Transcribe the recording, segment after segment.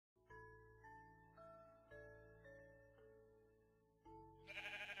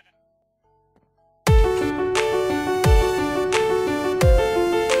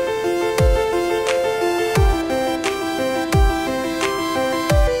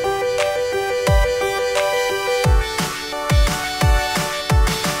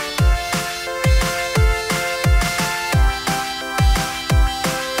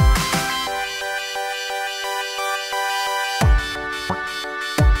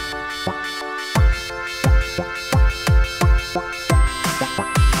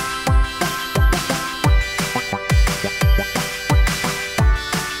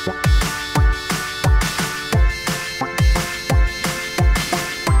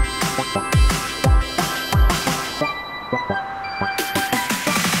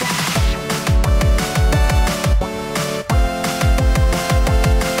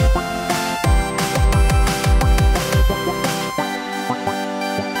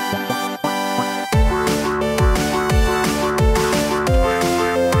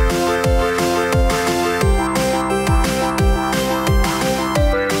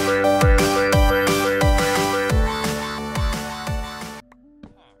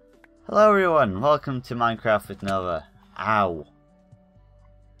Hello everyone, welcome to Minecraft with Nova. Ow.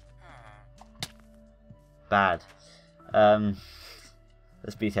 Bad.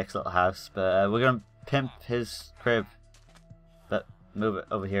 This btec's little house, but we're gonna pimp his crib, but move it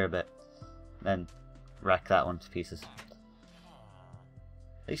over here a bit, then wreck that one to pieces.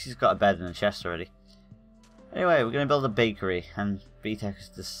 At least he's got a bed and a chest already. Anyway, we're gonna build a bakery, and btec has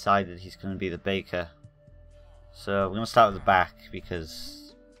decided he's gonna be the baker. So we're gonna start with the back, because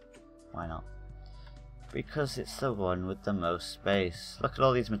why not? Because it's the one with the most space. Look at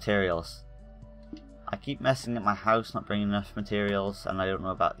all these materials. I keep messing up my house, not bringing enough materials, and I don't know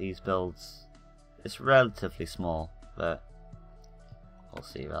about these builds. It's relatively small, but we'll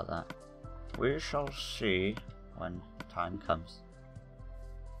see about that. We shall see when time comes.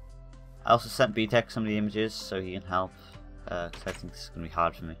 I also sent btec some of the images so he can help, because I think this is going to be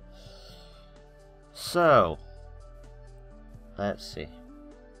hard for me. So, let's see.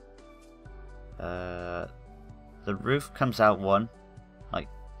 The roof comes out one, like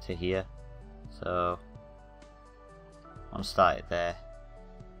to here, so I want to start it there.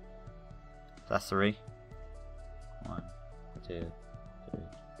 That's 3. 1, 2, 3.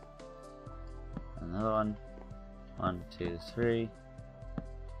 Another one. 1, 2, 3.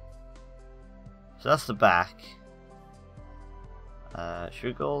 So that's the back. Should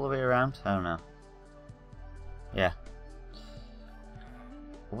we go all the way around? I don't know. Yeah.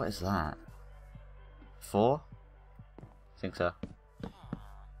 What is that? 4? I think so.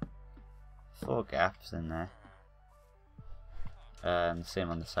 4 gaps in there. And the same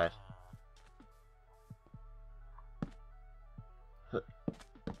on the side.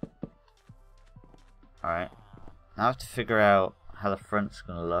 Alright. Now I have to figure out how the front's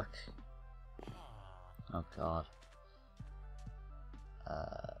gonna look. Oh god.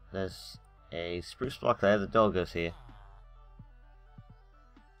 There's a spruce block there, the door goes here.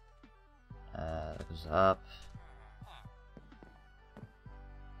 That goes up.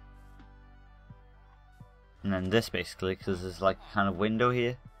 And then this basically, because there's like a kind of window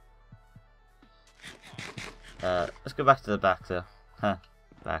here. Let's go back to the back though. Huh,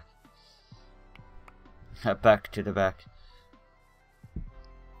 back. Back to the back.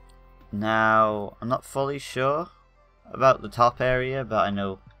 Now, I'm not fully sure about the top area, but I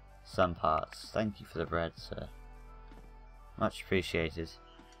know some parts. Thank you for the bread, sir. Much appreciated.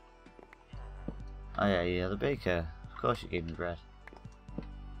 Oh yeah, the baker. Of course you gave me bread.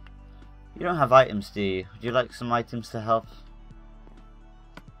 You don't have items, do you? Would you like some items to help?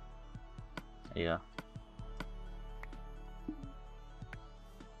 There you go.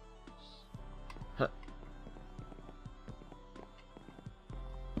 Huh.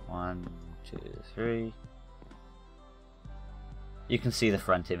 1, 2, 3. You can see the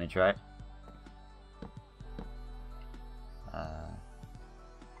front image, right?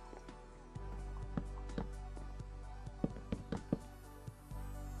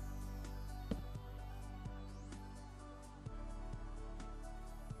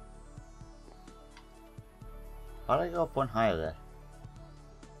 Why did I go up one higher there?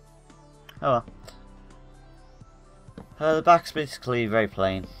 Oh well. The back's basically very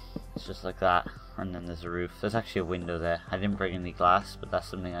plain. It's just like that. And then there's a roof. There's actually a window there. I didn't bring any glass, but that's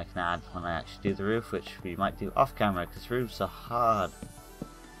something I can add when I actually do the roof, which we might do off camera, because roofs are hard.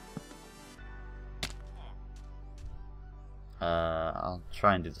 I'll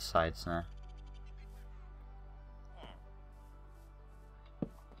try and do the sides now.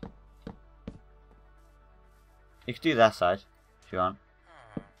 You can do that side, if you want.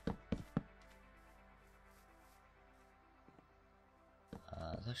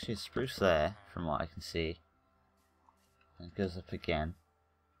 There's actually a spruce there, from what I can see. And it goes up again.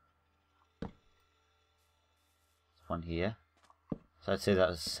 There's one here. So I'd say that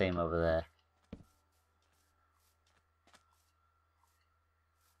was the same over there.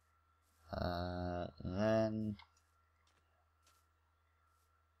 Then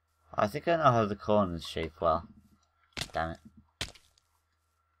I think I know how the corners shape well. Damn it.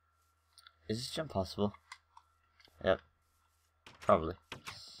 Is this jump possible? Yep. Probably.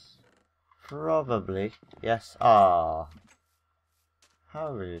 Probably. Yes. Ah.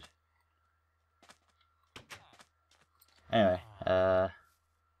 How rude. Anyway,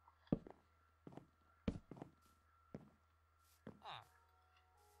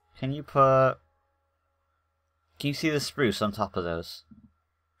 can you see the spruce on top of those?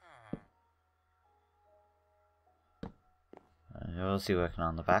 We'll see working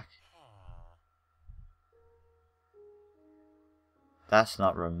on the back. That's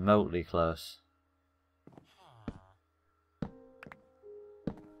not remotely close.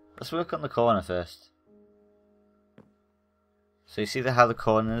 Let's work on the corner first. So you see how the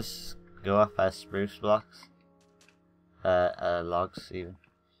corners go up as spruce blocks. Logs even.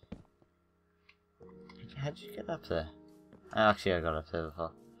 How'd you get up there? Actually, I got up there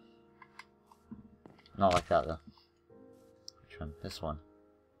before. Not like that though. Which one? This one.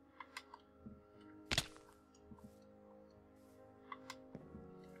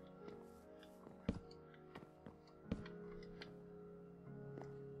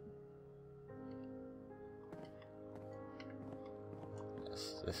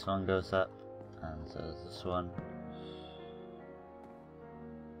 This one goes up, and so does this one.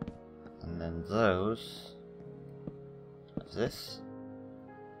 And then those. There's this.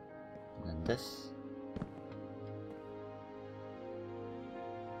 And then this.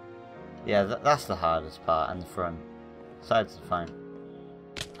 Yeah, that's the hardest part, and the front. Sides are fine.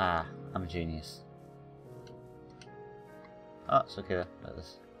 Ah, I'm a genius. Oh, it's okay there. Like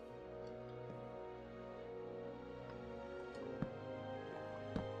this.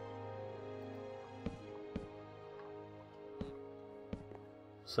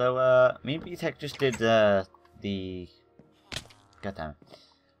 So, me and btec just did the goddamn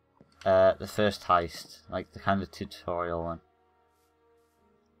it, the first heist, like the kind of tutorial one.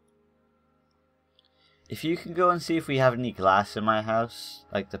 If you can go and see if we have any glass in my house,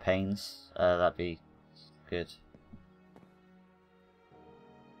 like the panes, that'd be good.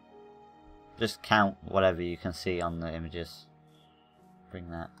 Just count whatever you can see on the images. Bring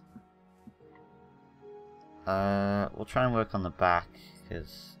that. We'll try and work on the back,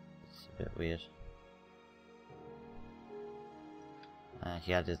 because it's a bit weird.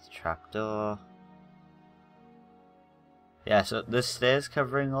 He added the trapdoor. Yeah, so there's stairs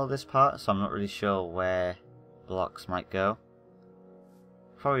covering all this part, so I'm not really sure where blocks might go.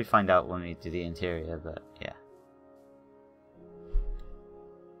 Probably find out when we do the interior, but yeah.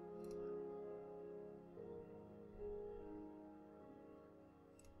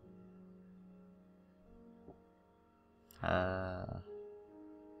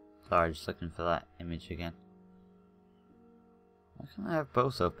 Sorry, just looking for that image again. Why can't I have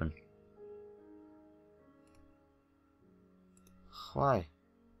both open? Why?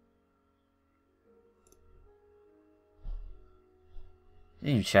 Didn't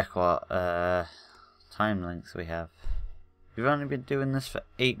even check what time length we have. We've only been doing this for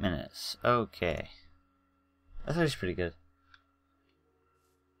 8 minutes. Okay. That's actually pretty good.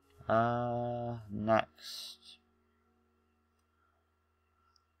 Next.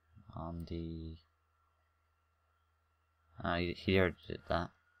 On the... Oh, he already did that.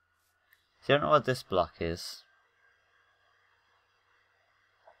 So I don't know what this block is.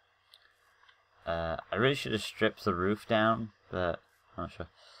 I really should have stripped the roof down, but I'm not sure.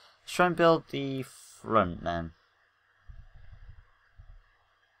 Let's try and build the front then.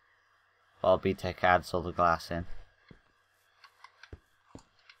 While btec adds all the glass in.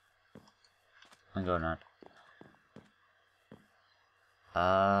 I'm going around.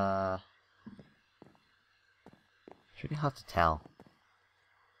 It's really hard to tell.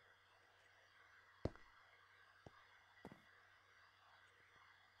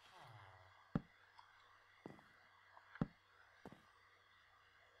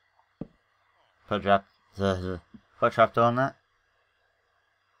 Put trapdoor on that.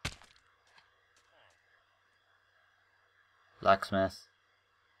 Blacksmith.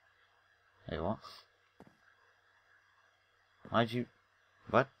 Hey, what? Why'd you...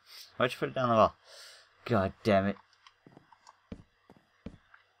 What? Why'd you put it down the wall? God damn it.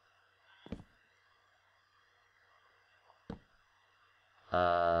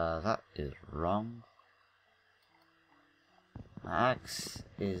 That is wrong. My axe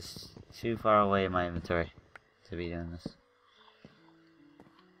is too far away in my inventory to be doing this.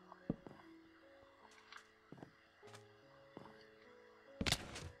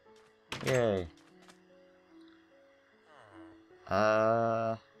 Yay.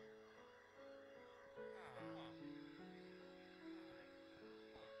 I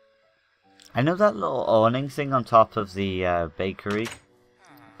know that little awning thing on top of the bakery.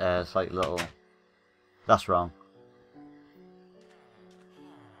 It's like little... That's wrong.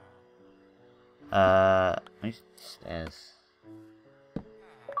 Stairs.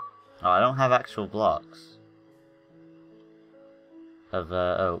 Oh, I don't have actual blocks of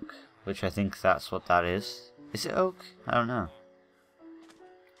oak, which I think that's what that is. Is it oak? I don't know.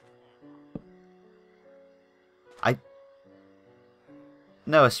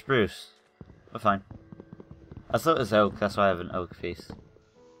 No, it's spruce. We're fine. I thought it was oak, that's why I have an oak piece.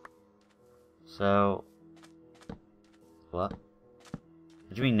 So... What?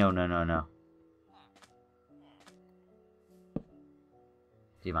 What do you mean no, no, no, no? Do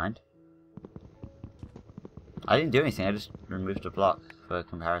you mind? I didn't do anything, I just removed a block for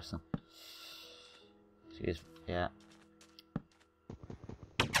comparison. Jeez, yeah.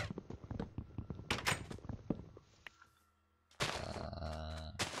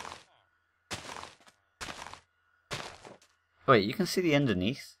 Wait, you can see the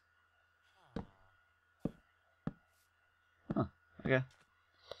underneath? Oh, okay.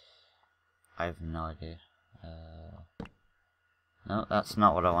 I have no idea. No, that's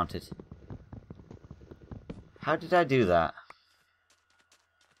not what I wanted. How did I do that?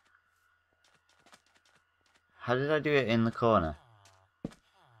 How did I do it in the corner?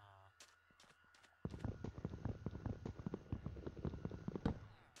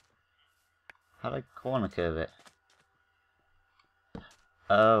 How did I corner curve it?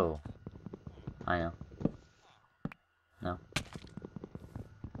 Oh. I know. No.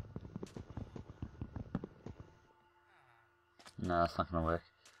 No, that's not gonna work.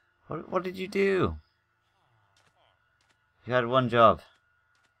 What did you do? You had one job.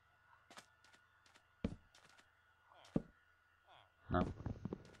 No.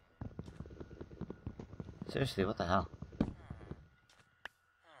 Seriously, what the hell?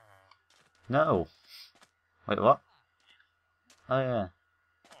 No. Wait, what? Oh yeah.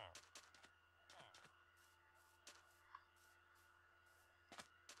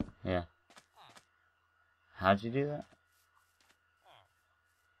 Yeah. How'd you do that?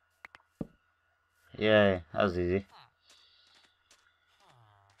 Yay, that was easy.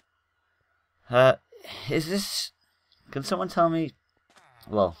 Is this... Can someone tell me...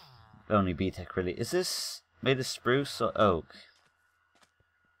 Well, only btec really. Is this made of spruce or oak?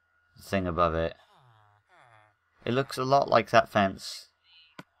 The thing above it. It looks a lot like that fence.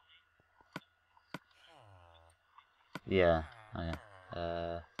 Yeah,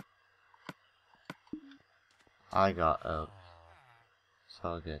 okay. I got oak. It's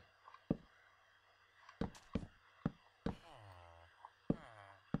all good.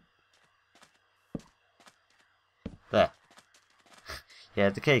 There. Yeah,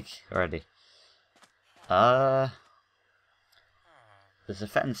 the cake already. There's a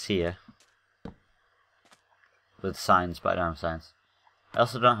fence here. With signs, but I don't have signs. I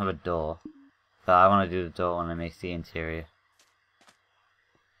also don't have a door. But I want to do the door when I make the interior.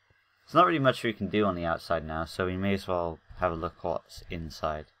 There's not really much we can do on the outside now, so we may as well have a look what's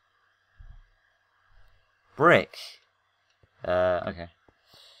inside. Brick! Okay.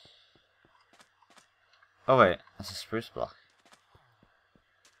 Oh wait, that's a spruce block.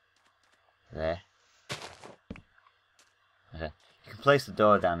 There. Okay. You can place the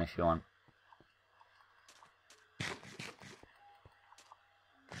door down if you want.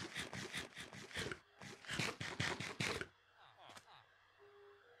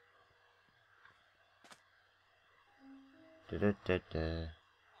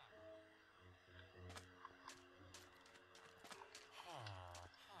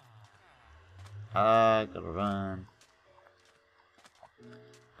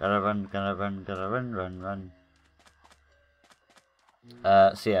 Gotta run. Gotta run.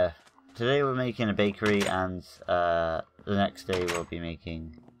 So yeah, today we're making a bakery, and the next day we'll be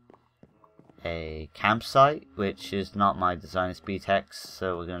making a campsite, which is not my design, it's btec's,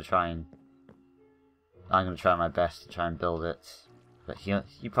 so we're gonna try and... I'm gonna try my best to try and build it, but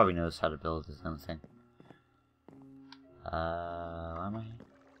he probably knows how to build his own thing. Where am I?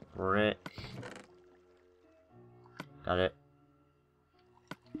 Brick. Got it.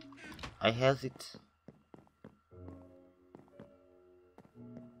 I have it.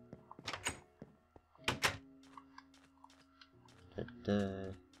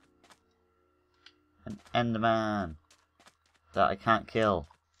 An Enderman that I can't kill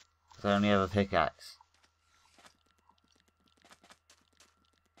because I only have a pickaxe.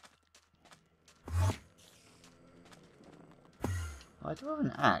 Oh, I do have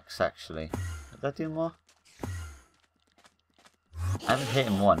an axe actually. Did that do more? I haven't hit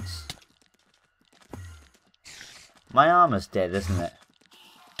him once. My armor's dead, isn't it?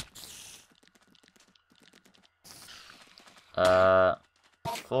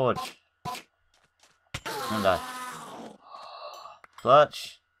 Forge. Don't die.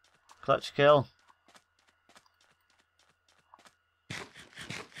 Clutch. Clutch kill.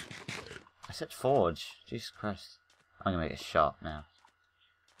 I said forge. Jesus Christ. I'm gonna make a shop now.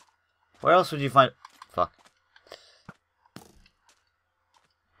 Where else would you find... Fuck.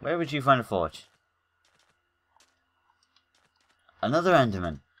 Where would you find a forge? Another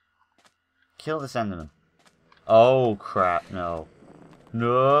Enderman. Kill this Enderman. Oh crap, no.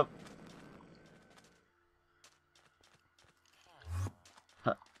 Nope.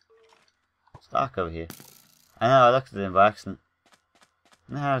 Huh. It's dark over here. I know, I looked at him by accident.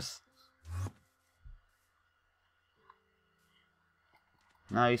 In the house.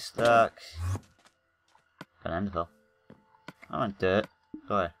 Now he's stuck. Got an enderpearl. I want dirt.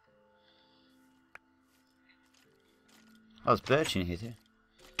 Go away. Oh, there's birch in here too.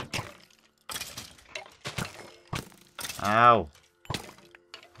 Ow.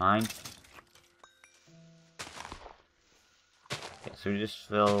 Fine. Okay, so we just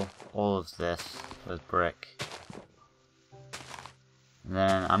fill all of this with brick. And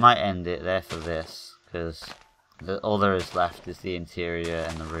then I might end it there for this, because all there is left is the interior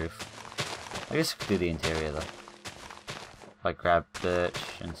and the roof. I guess I could do the interior though. If I grab birch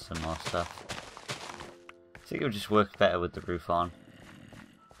and some more stuff. I think it would just work better with the roof on.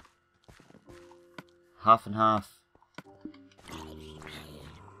 Half and half.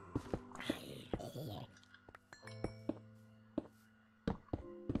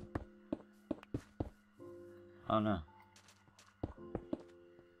 Oh no.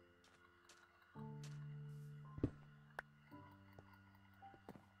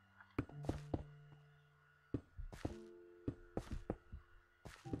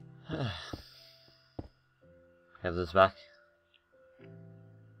 Have this back.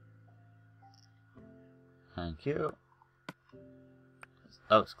 Thank you.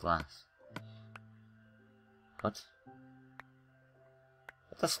 Oh, it's glass. What?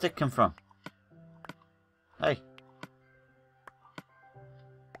 Where'd that stick come from? Hey!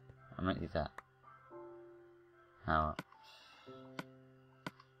 I might need that. Now,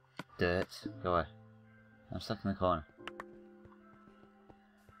 dirt. Go away. I'm stuck in the corner.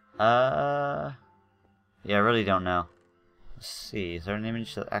 Yeah, I really don't know. Let's see, is there an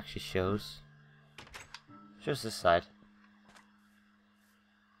image that actually shows? Shows this side.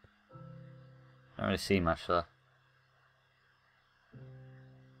 Don't really see much though.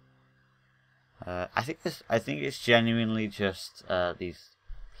 I think it's genuinely just these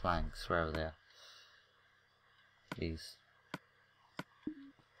planks wherever they are. These.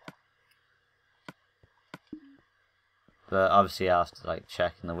 But obviously I'll have to like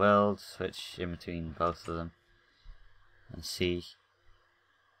check in the world, switch in between both of them, and see.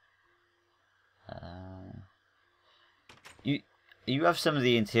 You have some of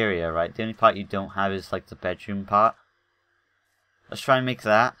the interior, right? The only part you don't have is like the bedroom part. Let's try and make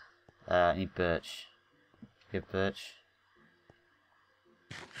that. I need birch. Get birch.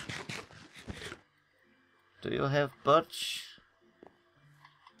 Do you have birch?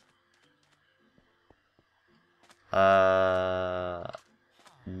 How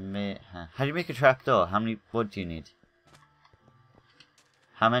do you make a trapdoor? How many wood do you need?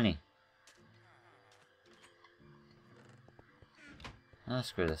 How many? Ah,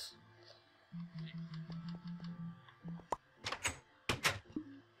 screw this.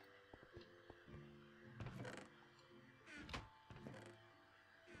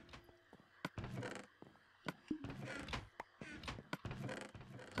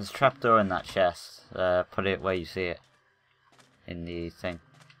 There's a trapdoor in that chest. Put it where you see it. In the thing.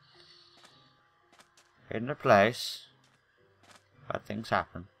 In the place. Bad things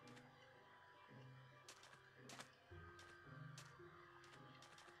happen.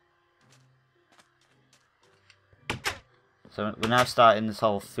 So we're now starting this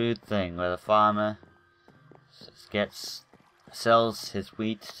whole food thing where the farmer sells his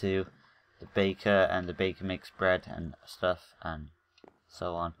wheat to the baker, and the baker makes bread and stuff and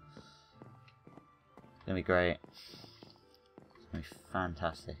so on. It's gonna be great. It's gonna be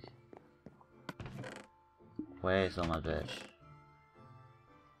fantastic. Where's all my birch?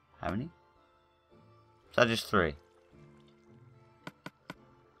 How many? Is that just 3?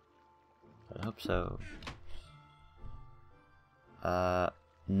 I hope so.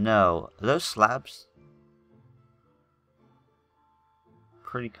 No. Are those slabs?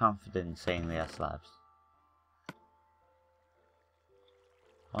 Pretty confident in saying they are slabs.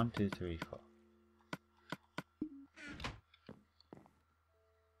 1, 2, 3, 4.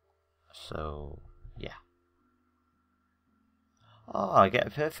 So, yeah. Oh, I get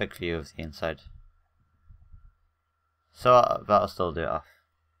a perfect view of the inside. So, but I'll still do it off.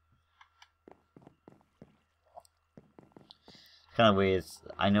 It's kind of weird.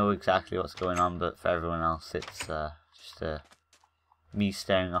 I know exactly what's going on, but for everyone else, it's just me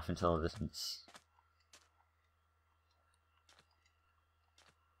staring off into the distance.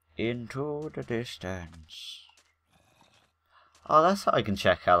 Into the distance. Oh, that's how I can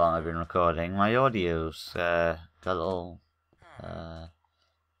check how long I've been recording. My audio's got a little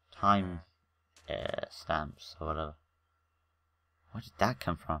time stamps or whatever. Where did that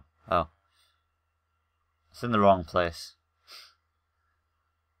come from? Oh. It's in the wrong place.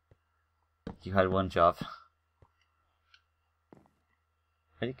 You had one job.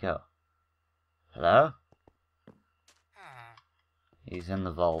 Where'd he go? Hello? He's in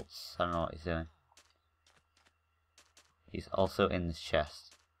the vaults. I don't know what he's doing. He's also in this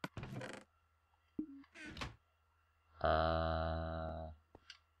chest.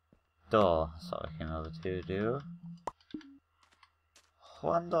 Door. That's what I can over to do.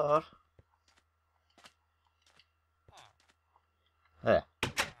 One door. There.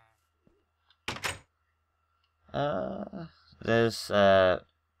 There's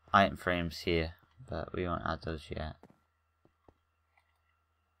item frames here, but we won't add those yet.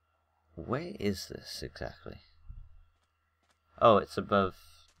 Where is this exactly? Oh, it's above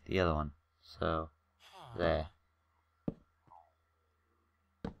the other one. So, there.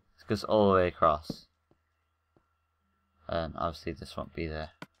 It goes all the way across. And obviously this won't be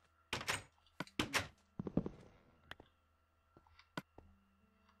there.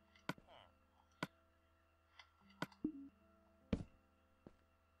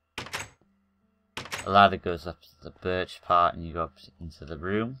 A ladder goes up to the birch part and you go up into the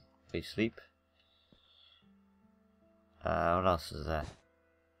room where you sleep. What else is there?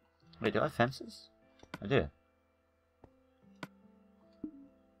 Wait, do I have fences? I do.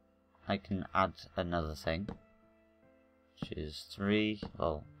 I can add another thing. Which is 3,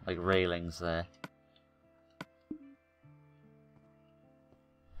 well, like railings there.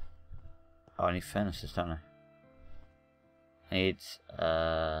 Oh, I need furnaces, don't I? I need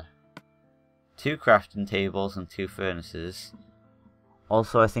 2 crafting tables and 2 furnaces.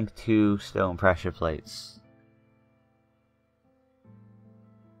 Also, I think 2 stone pressure plates.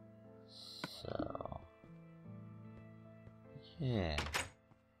 So, yeah.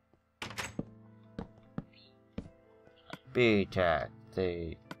 btec,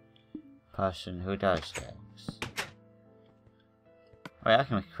 the person who does things. Wait, I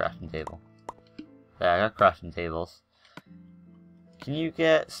can make a crafting table. There, I got crafting tables. Can you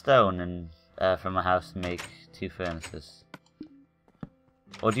get stone and from my house and make 2 furnaces?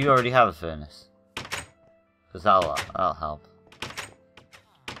 Or do you already have a furnace? Because that'll help.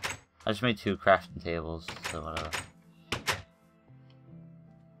 I just made 2 crafting tables, so whatever.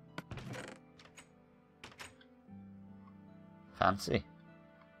 Fancy.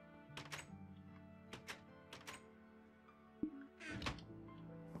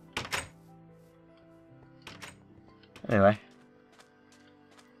 Anyway.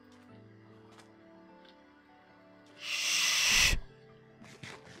 Shh.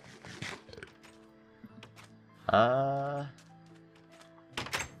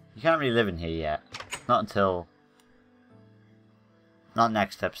 You can't really live in here yet. Not until... Not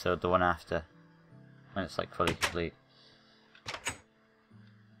next episode, the one after. When it's like fully complete.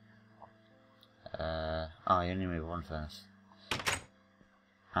 Oh, you only need 1 furnace.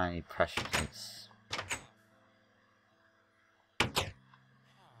 I need pressure plates.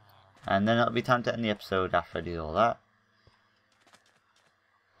 And then it'll be time to end the episode after I do all that.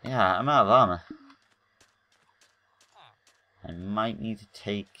 Yeah, I'm out of armor. I might need to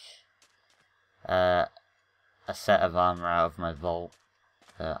take a set of armor out of my vault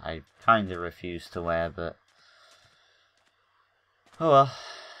that I kinda refuse to wear, but oh well.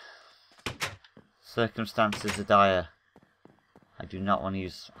 Circumstances are dire. I do not want to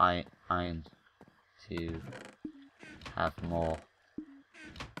use iron to have more.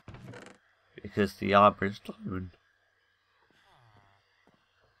 Because the armor is diamond.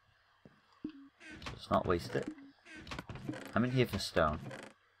 So let's not waste it. I'm in here for stone.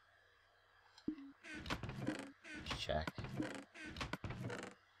 Just check.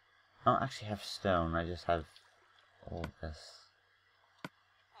 I don't actually have stone, I just have all this.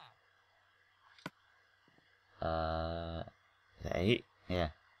 8? Yeah.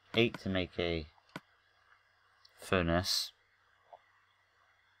 8 to make a furnace.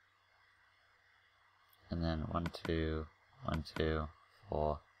 And then 1, 2, 1, 2,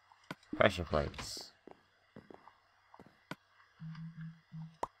 4 pressure plates.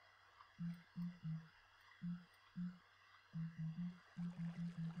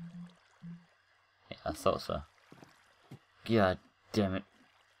 Yeah, I thought so. God damn it.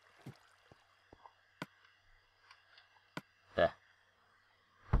 There.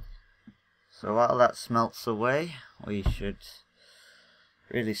 So while that smelts away, we should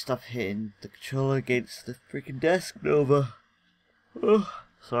really stop hitting the controller against the freaking desk, Nova. Oh,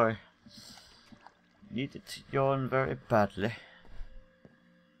 sorry. Needed to yawn very badly.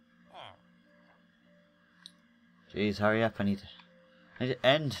 Jeez, hurry up, I need to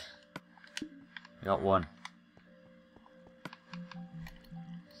end. I got 1.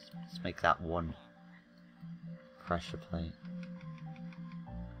 Let's make that 1 pressure plate.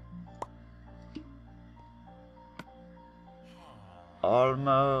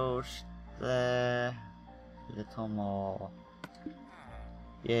 Almost there. Little more.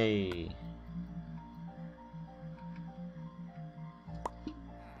 Yay.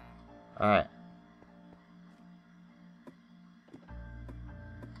 Alright.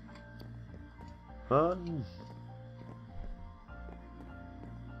 Run.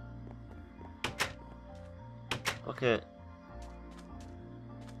 Okay.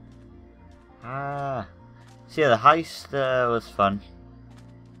 Ah. So yeah, the heist was fun.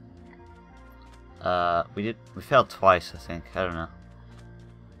 We failed twice, I think. I don't know.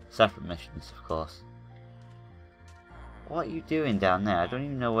 Separate missions, of course. What are you doing down there? I don't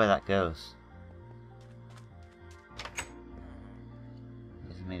even know where that goes.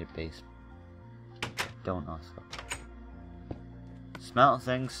 It's made a base. Don't ask. Smelting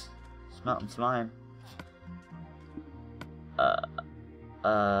things. Smelting slime. What?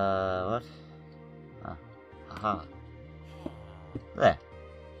 Ah. Aha. There.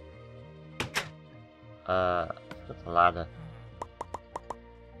 Got the ladder.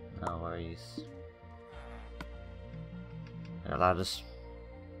 No worries. There are ladders.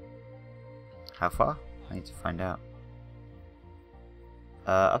 How far? I need to find out.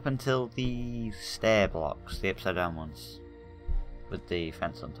 Up until the stair blocks, the upside down ones, with the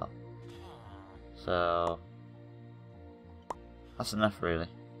fence on top. So that's enough, really.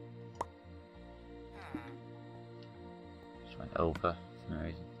 Just went over for no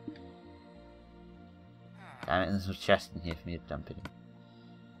reason. Damn it! There's a chest in here for me to dump it in.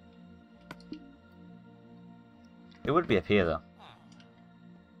 It would be up here, though.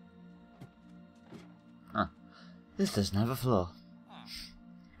 Huh. This doesn't have a floor.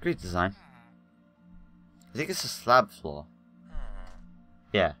 Great design. I think it's a slab floor.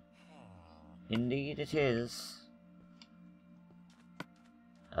 Yeah. Indeed it is.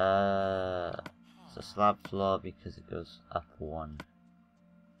 It's a slab floor because it goes up one.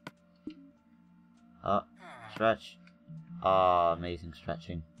 Oh, stretch. Oh, amazing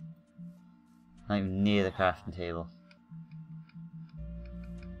stretching. Not even near the crafting table.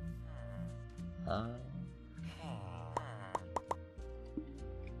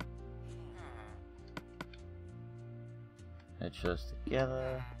 It shows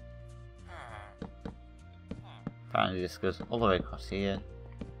together. Apparently this goes all the way across here.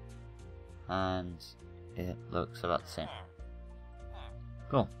 And it looks about the same.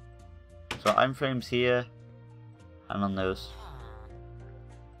 Cool. So I'm frames here. And on those.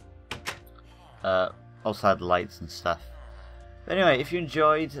 Also had lights and stuff. But anyway, if you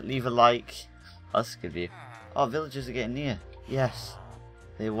enjoyed, leave a like. Oh, that's a good view. Oh, villagers are getting near. Yes.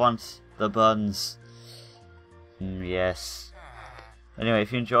 They want the buns. Yes. Anyway,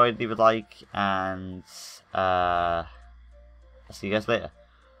 if you enjoyed, leave a like. And I'll see you guys later.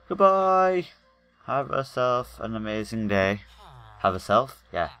 Goodbye. Have yourself an amazing day. Have yourself?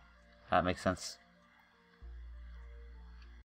 Yeah. That makes sense.